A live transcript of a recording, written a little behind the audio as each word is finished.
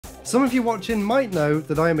Some of you watching might know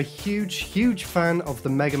that I am a huge fan of the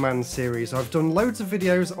Megaman series. I've done loads of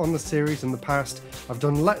videos on the series in the past, I've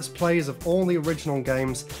done let's plays of all the original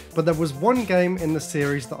games, but there was one game in the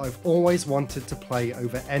series that I've always wanted to play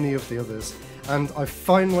over any of the others, and I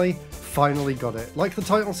finally got it. Like the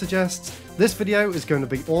title suggests, this video is going to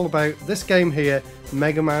be all about this game here,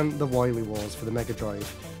 Megaman The Wily Wars for the Mega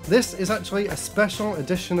Drive. This is actually a special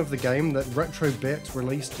edition of the game that RetroBreak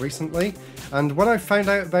released recently, and when I found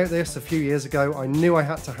out about this a few years ago, I knew I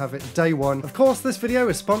had to have it day one. Of course, this video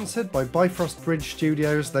is sponsored by Bifrost Bridge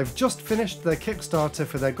Studios. They've just finished their Kickstarter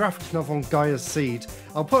for their graphic novel Gaia's Seed.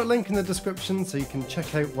 I'll put a link in the description so you can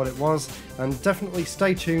check out what it was, and definitely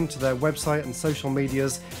stay tuned to their website and social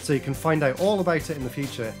medias so you can find out all about it in the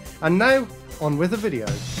future. And now, on with the video.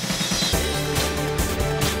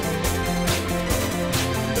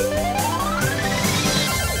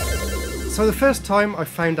 So the first time I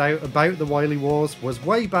found out about the Wily Wars was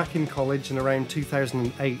way back in college in around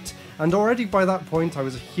 2008, and already by that point I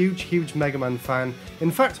was a huge Mega Man fan. In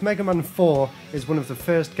fact, Mega Man 4 is one of the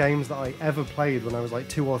first games that I ever played when I was like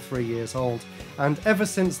 2 or 3 years old, and ever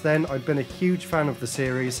since then I've been a huge fan of the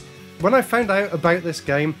series. When I found out about this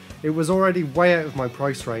game, it was already way out of my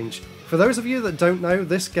price range. For those of you that don't know,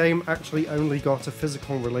 this game actually only got a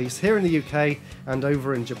physical release here in the UK and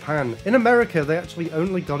over in Japan. In America, they actually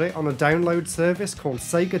only got it on a download service called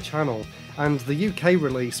Sega Channel, and the UK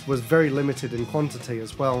release was very limited in quantity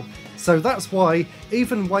as well. So that's why,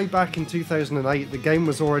 even way back in 2008, the game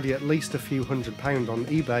was already at least a few £100 on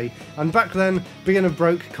eBay, and back then, being a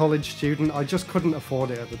broke college student, I just couldn't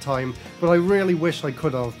afford it at the time, but I really wish I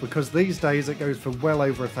could have, because these days it goes for well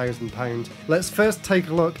over £1,000. Let's first take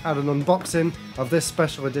a look at an unboxing of this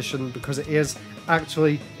special edition, because it is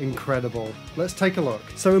actually incredible. Let's take a look.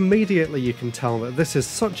 So immediately you can tell that this is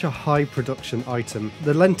such a high production item.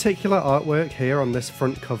 The lenticular artwork here on this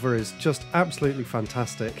front cover is just absolutely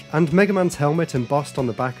fantastic, and Mega Man's helmet embossed on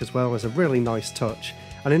the back as well is a really nice touch.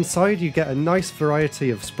 And inside you get a nice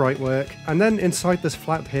variety of sprite work, and then inside this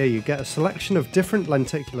flap here you get a selection of different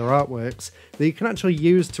lenticular artworks that you can actually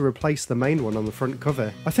use to replace the main one on the front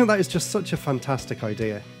cover. I think that is just such a fantastic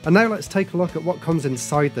idea. And now let's take a look at what comes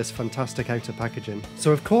inside this fantastic outer packaging.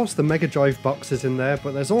 So of course the Mega Drive box is in there,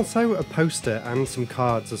 but there's also a poster and some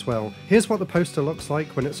cards as well. Here's what the poster looks like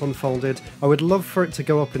when it's unfolded. I would love for it to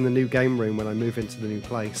go up in the new game room when I move into the new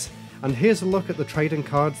place. And here's a look at the trading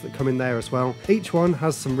cards that come in there as well. Each one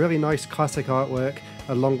has some really nice classic artwork,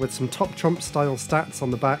 along with some Top Trump style stats on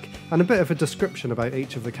the back, and a bit of a description about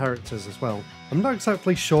each of the characters as well. I'm not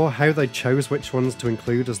exactly sure how they chose which ones to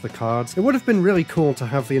include as the cards. It would have been really cool to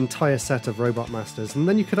have the entire set of Robot Masters, and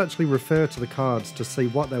then you could actually refer to the cards to see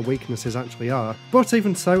what their weaknesses actually are. But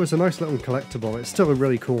even so, as a nice little collectible, it's still a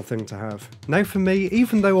really cool thing to have. Now for me,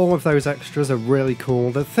 even though all of those extras are really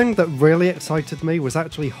cool, the thing that really excited me was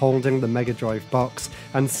actually holding the Mega Drive box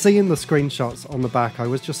and seeing the screenshots on the back. I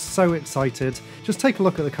was just so excited. Just take a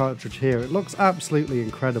look at the cartridge here, it looks absolutely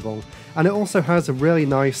incredible, and it also has a really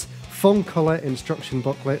nice full colour instruction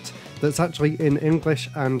booklet that's actually in English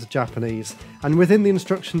and Japanese. And within the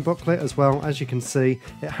instruction booklet as well, as you can see,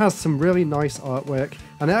 it has some really nice artwork,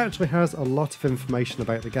 and it actually has a lot of information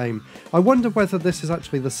about the game. I wonder whether this is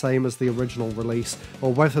actually the same as the original release,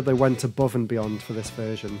 or whether they went above and beyond for this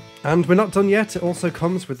version. And we're not done yet, it also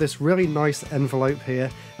comes with this really nice envelope here,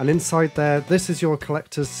 and inside there, this is your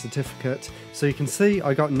collector's certificate. So you can see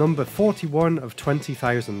I got number 41 of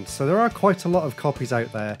 20,000, so there are quite a lot of copies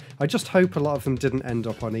out there. I just hope a lot of them didn't end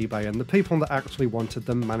up on eBay, and the people that actually wanted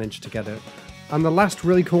them managed to get it. And the last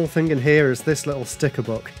really cool thing in here is this little sticker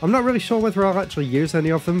book. I'm not really sure whether I'll actually use any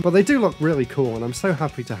of them, but they do look really cool, and I'm so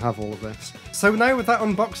happy to have all of this. So now with that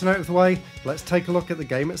unboxing out of the way, let's take a look at the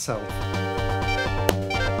game itself.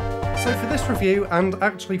 So for this review, and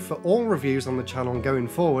actually for all reviews on the channel going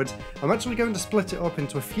forward, I'm actually going to split it up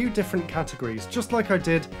into a few different categories, just like I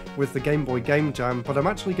did with the Game Boy Game Jam, but I'm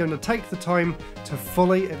actually going to take the time to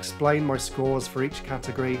fully explain my scores for each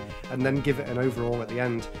category and then give it an overall at the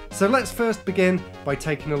end. So let's first begin by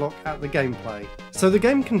taking a look at the gameplay. So the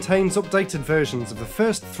game contains updated versions of the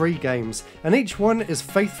first 3 games, and each one is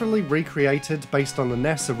faithfully recreated based on the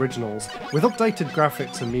NES originals, with updated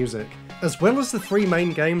graphics and music. As well as the 3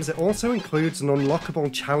 main games, it also includes an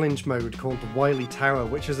unlockable challenge mode called the Wily Tower,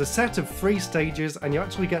 which is a set of 3 stages, and you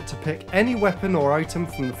actually get to pick any weapon or item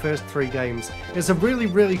from the first 3 games. It's a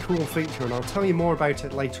really cool feature, and I'll tell you more about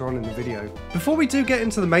it later on in the video. Before we do get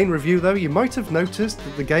into the main review though, you might have noticed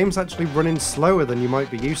that the game's actually running slower than you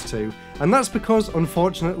might be used to, and that's because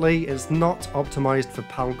unfortunately it's not optimised for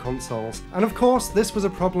PAL consoles. And of course this was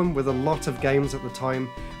a problem with a lot of games at the time,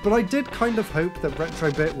 but I did kind of hope that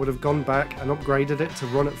RetroBreak would have gone back back and upgraded it to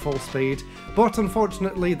run at full speed, but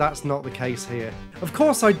unfortunately that's not the case here. Of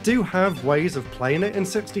course I do have ways of playing it in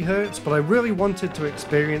 60Hz, but I really wanted to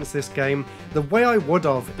experience this game the way I would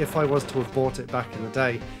have if I was to have bought it back in the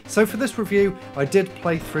day. So for this review I did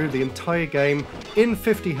play through the entire game in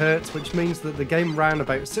 50Hz, which means that the game ran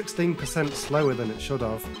about 16% slower than it should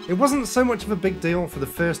have. It wasn't so much of a big deal for the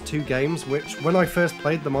first two games, which when I first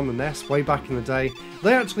played them on the NES way back in the day,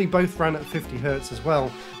 they actually both ran at 50Hz as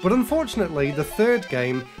well, but unfortunately the third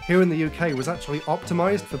game here in the UK was actually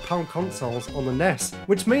optimised for PAL consoles on the NES,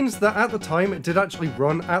 which means that at the time it did actually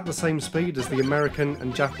run at the same speed as the American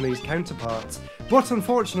and Japanese counterparts. But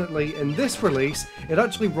unfortunately in this release it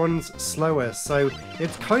actually runs slower, so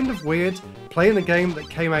it's kind of weird playing a game that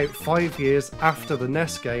came out 5 years after the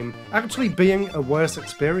NES game actually being a worse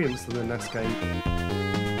experience than the NES game.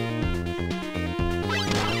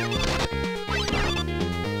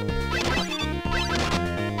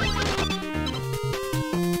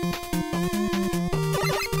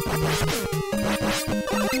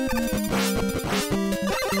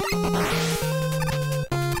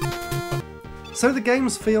 So the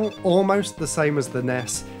games feel almost the same as the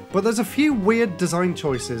NES, but there's a few weird design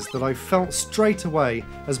choices that I felt straight away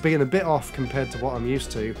as being a bit off compared to what I'm used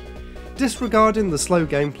to. Disregarding the slow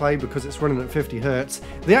gameplay because it's running at 50Hz,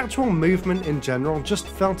 the actual movement in general just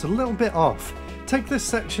felt a little bit off. Take this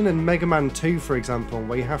section in Megaman 2 for example,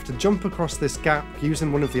 where you have to jump across this gap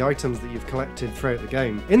using one of the items that you've collected throughout the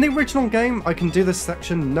game. In the original game I can do this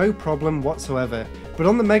section no problem whatsoever, but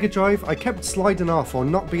on the Mega Drive I kept sliding off or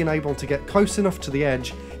not being able to get close enough to the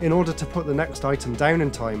edge in order to put the next item down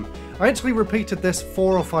in time. I actually repeated this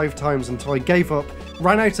 4 or 5 times until I gave up,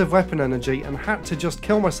 ran out of weapon energy and had to just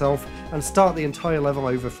kill myself and start the entire level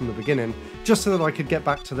over from the beginning, just so that I could get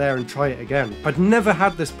back to there and try it again. I'd never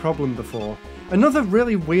had this problem before. Another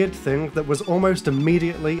really weird thing that was almost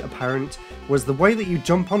immediately apparent was the way that you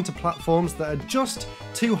jump onto platforms that are just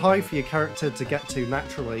too high for your character to get to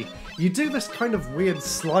naturally. You do this kind of weird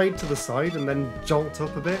slide to the side and then jolt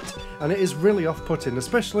up a bit, and it is really off-putting,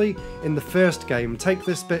 especially in the first game. Take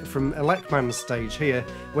this bit from Megaman's stage here,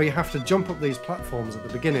 where you have to jump up these platforms at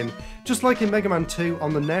the beginning. Just like in Mega Man 2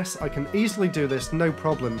 on the NES, I can easily do this no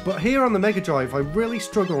problem, but here on the Mega Drive I really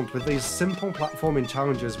struggled with these simple platforming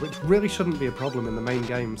challenges, which really shouldn't be a problem in the main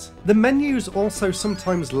games. The menus also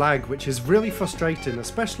sometimes lag, which is really frustrating,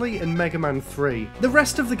 especially in Mega Man 3. The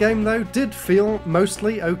rest of the game though did feel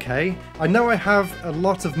mostly okay. I know I have a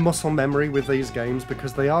lot of muscle memory with these games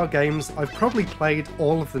because they are games I've probably played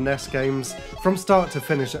all of the NES games from start to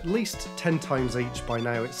finish at least 10 times each by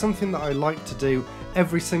now. It's something that I like to do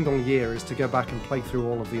every single year, is to go back and play through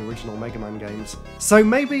all of the original Mega Man games. So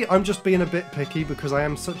maybe I'm just being a bit picky because I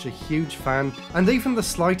am such a huge fan, and even the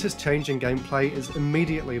slightest change in gameplay is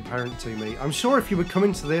immediately apparent to me. I'm sure if you were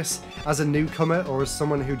coming to this as a newcomer or as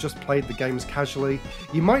someone who just played the games casually,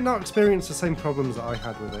 you might not experience the same problems that I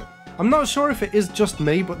had with it. I'm not sure if it is just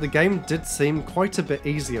me, but the game did seem quite a bit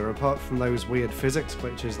easier apart from those weird physics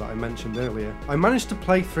glitches that I mentioned earlier. I managed to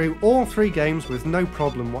play through all 3 games with no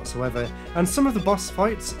problem whatsoever, and some of the boss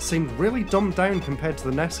fights seemed really dumbed down compared to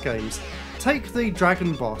the NES games. Take the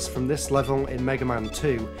dragon boss from this level in Mega Man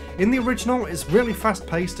 2. In the original it's really fast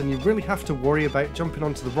paced and you really have to worry about jumping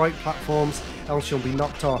onto the right platforms, else you'll be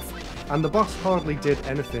knocked off, and the boss hardly did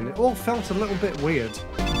anything. It all felt a little bit weird.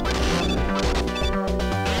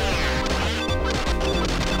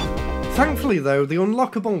 Thankfully though, the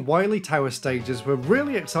unlockable Wily Tower stages were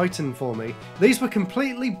really exciting for me. These were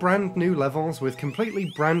completely brand new levels with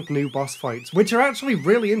completely brand new boss fights, which are actually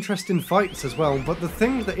really interesting fights as well, but the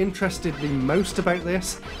thing that interested me most about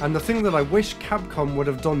this, and the thing that I wish Capcom would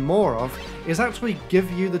have done more of, is actually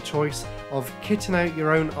give you the choice of kitting out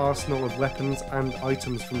your own arsenal of weapons and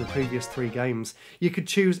items from the previous 3 games. You could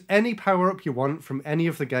choose any power-up you want from any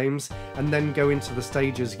of the games and then go into the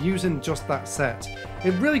stages using just that set.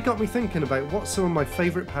 It really got me thinking about what some of my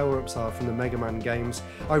favourite power-ups are from the Mega Man games.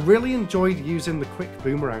 I really enjoyed using the quick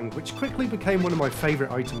boomerang, which quickly became one of my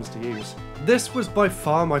favourite items to use. This was by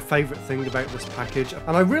far my favourite thing about this package,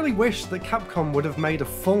 and I really wish that Capcom would have made a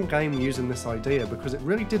full game using this idea because it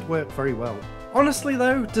really did work very well. Honestly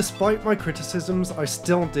though, despite my criticisms, I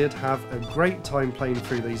still did have a great time playing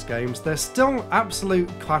through these games. They're still absolute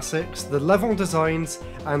classics. The level designs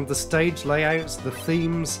and the stage layouts, the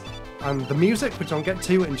themes, and the music, which I'll get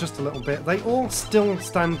to in just a little bit, they all still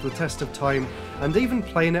stand the test of time, and even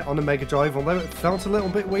playing it on a Mega Drive, although it felt a little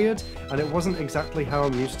bit weird and it wasn't exactly how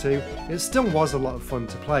I'm used to, it still was a lot of fun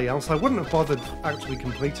to play, else I wouldn't have bothered actually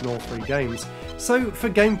completing all 3 games. So for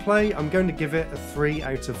gameplay, I'm going to give it a 3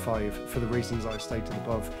 out of 5 for the reasons I stated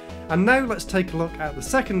above. And now let's take a look at the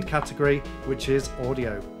second category, which is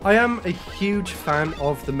audio. I am a huge fan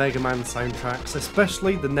of the Mega Man soundtracks,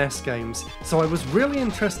 especially the NES games, so I was really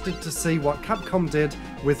interested to see what Capcom did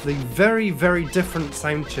with the very, very different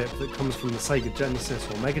sound chip that comes from the Sega Genesis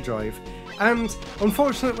or Mega Drive, and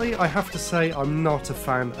unfortunately I have to say I'm not a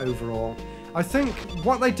fan overall. I think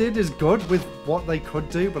what they did is good with what they could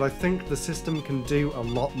do, but I think the system can do a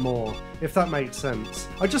lot more, if that makes sense.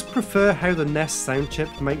 I just prefer how the NES sound chip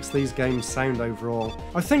makes these games sound overall.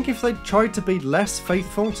 I think if they'd tried to be less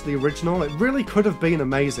faithful to the original, it really could have been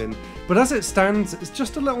amazing, but as it stands, it's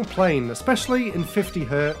just a little plain, especially in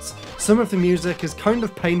 50Hz. Some of the music is kind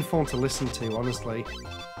of painful to listen to, honestly.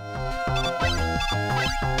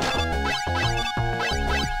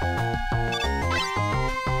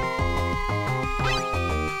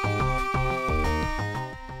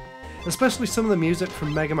 Especially some of the music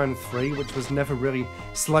from Mega Man 3, which was never really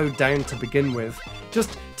slowed down to begin with.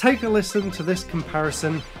 Just take a listen to this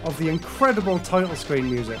comparison of the incredible title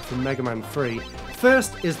screen music from Mega Man 3.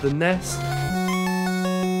 First is the NES.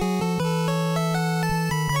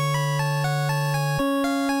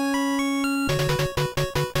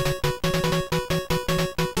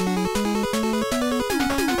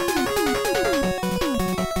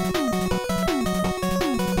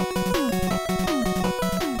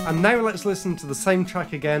 And now let's listen to the same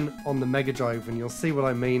track again on the Mega Drive, and you'll see what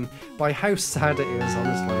I mean by how sad it is,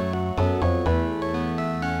 honestly.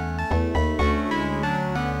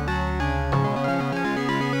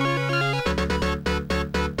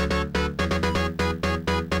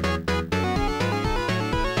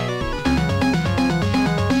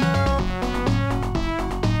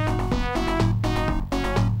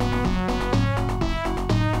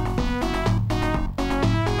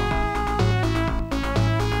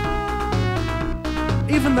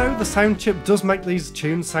 Even though the sound chip does make these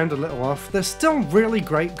tunes sound a little off, they're still really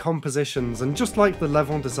great compositions, and just like the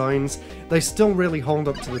level designs, they still really hold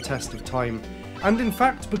up to the test of time. And in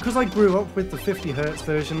fact, because I grew up with the 50Hz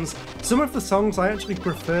versions, some of the songs I actually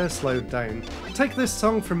prefer slowed down. Take this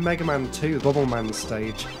song from Mega Man 2, Bubble Man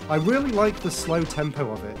stage. I really like the slow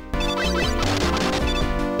tempo of it.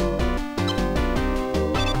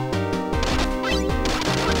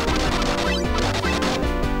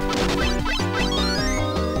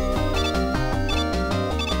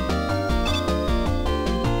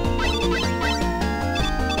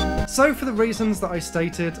 So for the reasons that I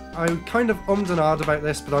stated, I kind of ummed and ahed about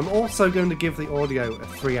this, but I'm also going to give the audio a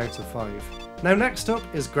 3 out of 5. Now next up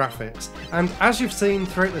is graphics, and as you've seen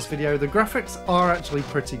throughout this video, the graphics are actually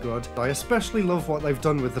pretty good. I especially love what they've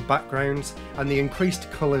done with the backgrounds and the increased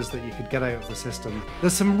colours that you could get out of the system.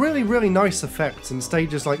 There's some really nice effects in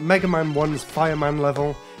stages like Mega Man 1's Fireman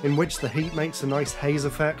level, in which the heat makes a nice haze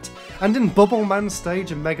effect, and in Bubble Man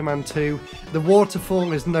stage in Mega Man 2, the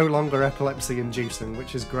waterfall is no longer epilepsy inducing,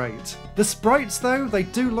 which is great. The sprites though, they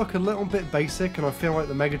do look a little bit basic, and I feel like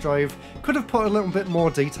the Mega Drive could have put a little bit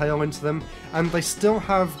more detail into them, and they still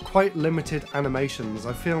have quite limited animations.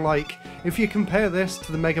 I feel like if you compare this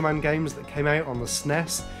to the Mega Man games that came out on the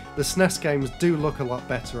SNES, the SNES games do look a lot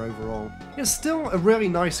better overall. It's still a really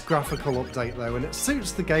nice graphical update though, and it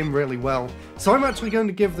suits the game really well, so I'm actually going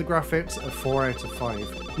to give the graphics a 4 out of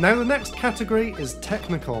 5. Now the next category is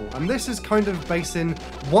technical, and this is kind of basing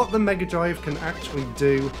what the Mega Drive can actually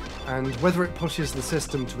do and whether it pushes the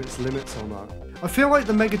system to its limits or not. I feel like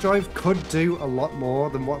the Mega Drive could do a lot more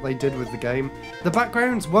than what they did with the game. The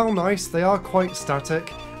backgrounds, well nice, they are quite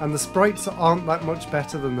static, and the sprites aren't that much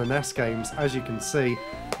better than the NES games, as you can see.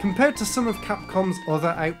 Compared to some of Capcom's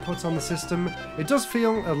other outputs on the system, it does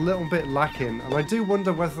feel a little bit lacking, and I do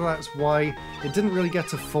wonder whether that's why it didn't really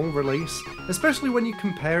get a full release, especially when you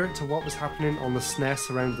compare it to what was happening on the SNES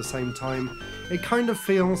around the same time. It kind of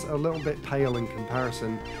feels a little bit pale in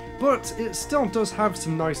comparison. But it still does have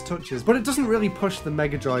some nice touches, but it doesn't really push the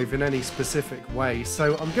Mega Drive in any specific way,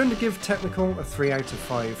 so I'm going to give technical a 3 out of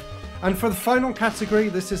 5. And for the final category,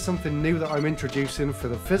 this is something new that I'm introducing for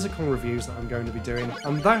the physical reviews that I'm going to be doing,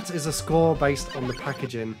 and that is a score based on the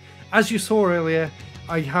packaging. As you saw earlier,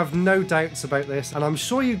 I have no doubts about this, and I'm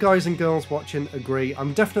sure you guys and girls watching agree.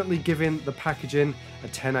 I'm definitely giving the packaging a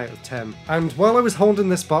 10 out of 10. And while I was holding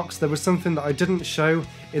this box, there was something that I didn't show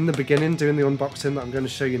in the beginning doing the unboxing that I'm going to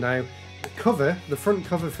show you now. The cover, the front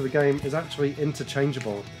cover for the game, is actually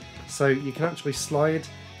interchangeable. So you can actually slide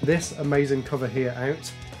this amazing cover here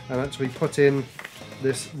out and actually put in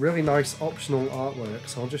this really nice optional artwork,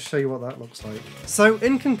 so I'll just show you what that looks like. So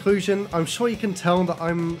in conclusion, I'm sure you can tell that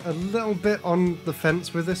I'm a little bit on the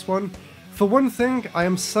fence with this one. For one thing, I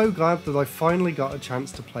am so glad that I finally got a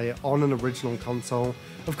chance to play it on an original console.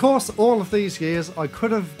 Of course, all of these years I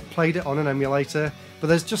could have played it on an emulator, but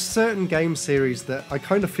there's just certain game series that I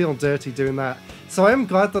kind of feel dirty doing that. So I am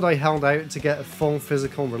glad that I held out to get a full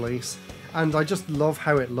physical release, and I just love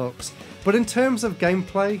how it looks. But in terms of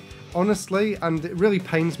gameplay, honestly, and it really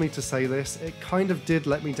pains me to say this, it kind of did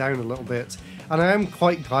let me down a little bit, and I am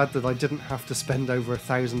quite glad that I didn't have to spend over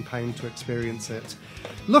 £1,000 to experience it.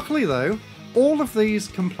 Luckily though, all of these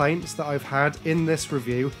complaints that I've had in this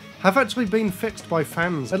review have actually been fixed by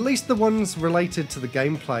fans, at least the ones related to the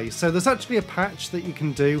gameplay. So there's actually a patch that you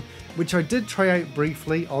can do, which I did try out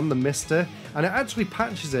briefly on the Mister, and it actually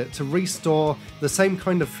patches it to restore the same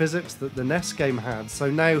kind of physics that the NES game had.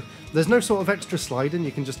 So now there's no sort of extra sliding,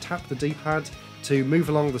 you can just tap the D-pad to move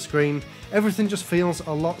along the screen. Everything just feels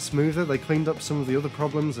a lot smoother. They cleaned up some of the other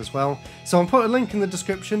problems as well. So I'll put a link in the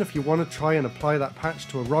description if you want to try and apply that patch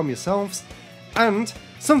to a ROM yourselves. And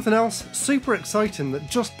something else super exciting that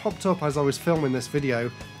just popped up as I was filming this video,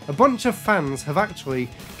 a bunch of fans have actually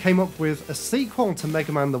came up with a sequel to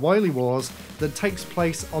Megaman The Wily Wars that takes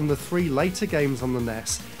place on the 3 later games on the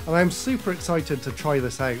NES, and I'm super excited to try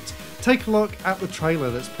this out. Take a look at the trailer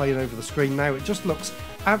that's playing over the screen now. It just looks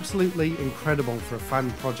absolutely incredible for a fan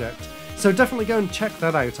project. So definitely go and check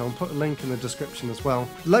that out. I'll put a link in the description as well.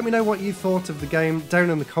 Let me know what you thought of the game down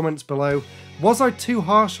in the comments below. Was I too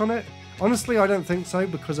harsh on it? Honestly, I don't think so,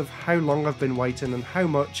 because of how long I've been waiting and how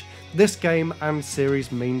much this game and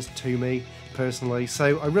series means to me personally.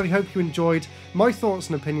 So I really hope you enjoyed my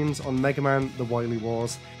thoughts and opinions on Megaman The Wily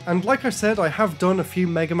Wars. And like I said, I have done a few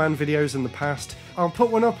Megaman videos in the past. I'll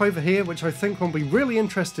put one up over here which I think will be really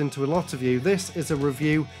interesting to a lot of you. This is a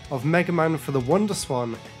review of Megaman for the Wonder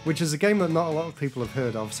Swan, which is a game that not a lot of people have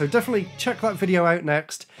heard of. So definitely check that video out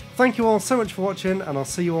next. Thank you all so much for watching, and I'll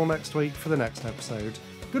see you all next week for the next episode.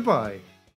 Goodbye.